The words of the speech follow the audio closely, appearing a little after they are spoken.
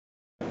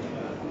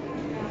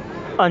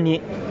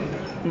아니,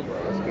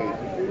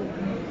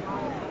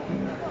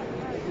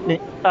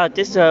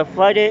 this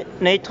Friday,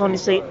 May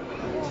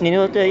 26th,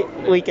 New Day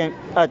weekend.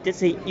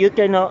 This is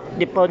UK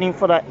reporting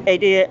for the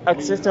 88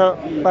 accessor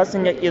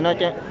passenger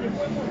United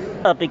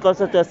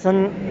because of the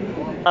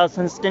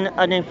Sunstein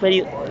Island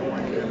ferry.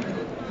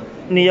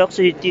 New York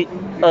City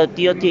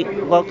DOT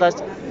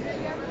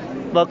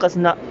workers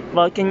not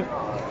working.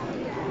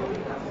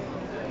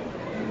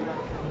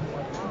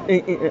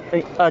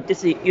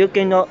 This is UK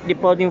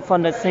reporting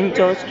from the St.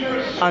 George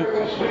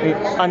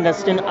and the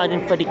Staten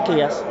Island ferry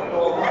chaos.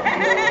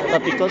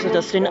 Because of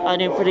the Staten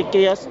Island ferry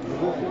chaos,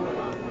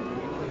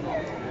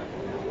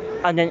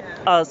 and then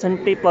some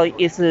people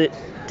is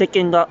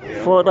taking the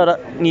for the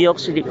New York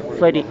City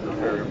ferry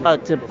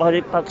to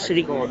Body Park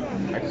City,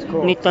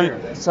 Newton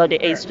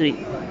 38th Street.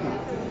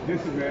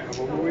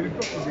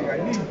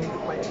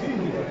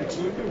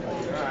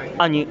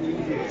 And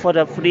for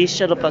the free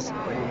shuttle bus.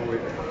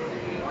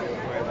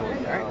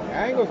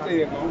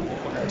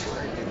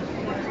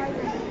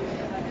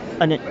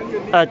 And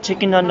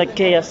checking on the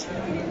chaos.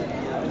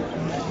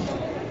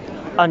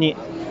 And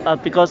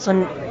because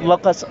some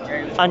workers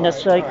on the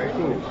strike.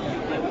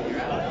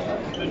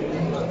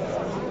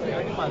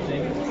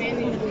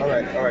 All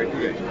right,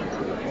 good.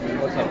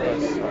 What's up,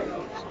 guys?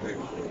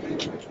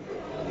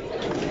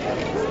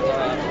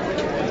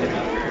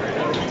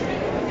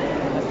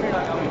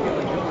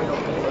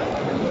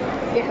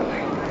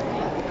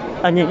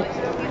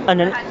 And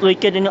then we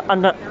getting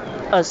on the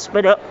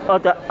spreader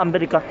of the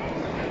umbilical.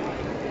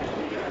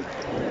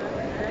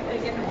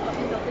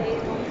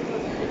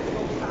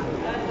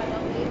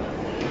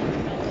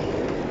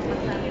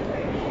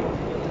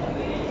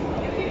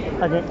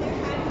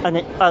 And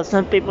then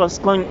some people are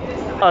going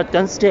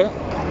downstairs.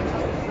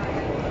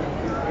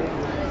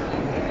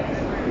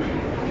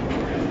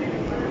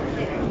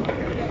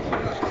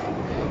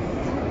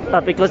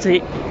 Because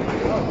he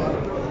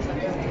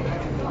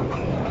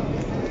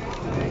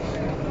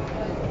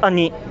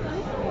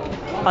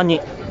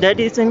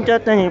ladies and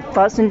gentlemen,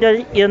 passenger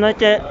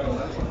United,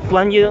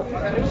 when you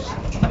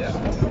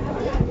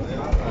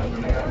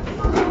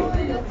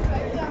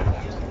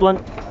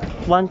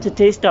want to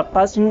taste the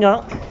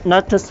passenger,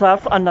 not to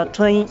surf on the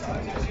train,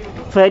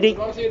 ferry,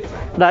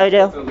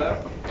 rider,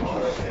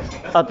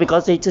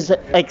 because it is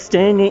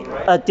extremely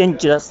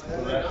dangerous.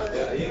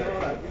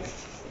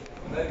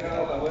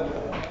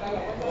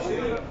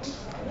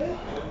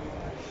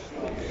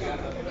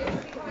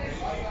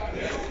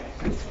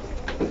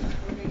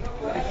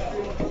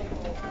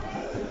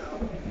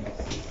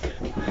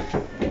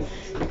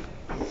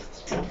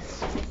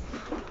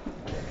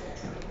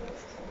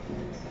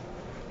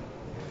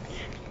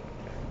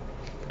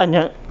 And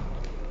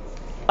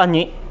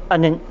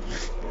then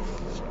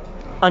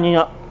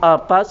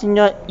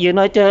passenger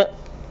United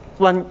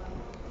want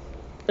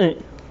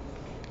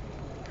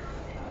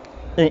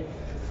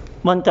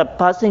the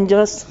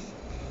passengers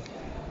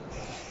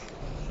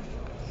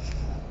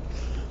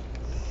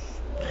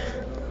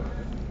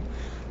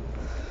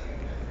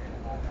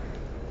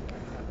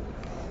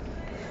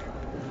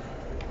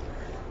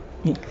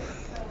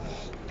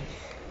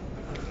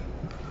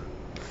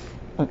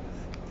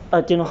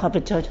I do not have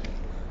a charge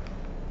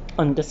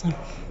on this one.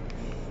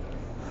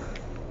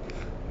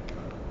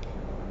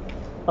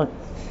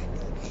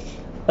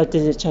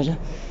 This is a charger.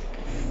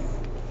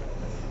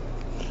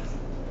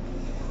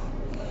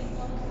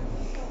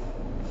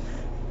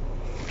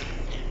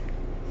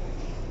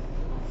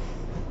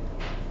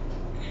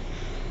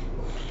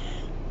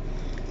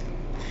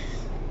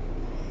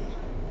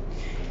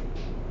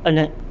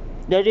 And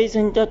ladies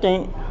and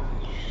gentlemen,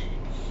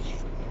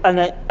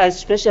 and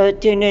especially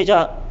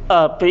teenager,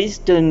 please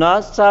do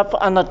not surf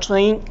on a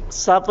train,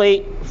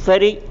 subway,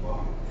 ferry.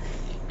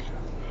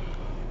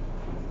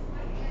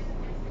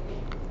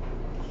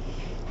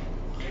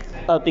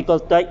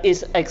 Because that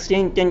is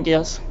extremely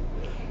dangerous.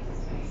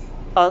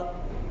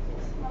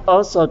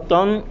 Also,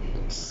 don't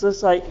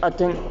suicide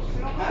attempt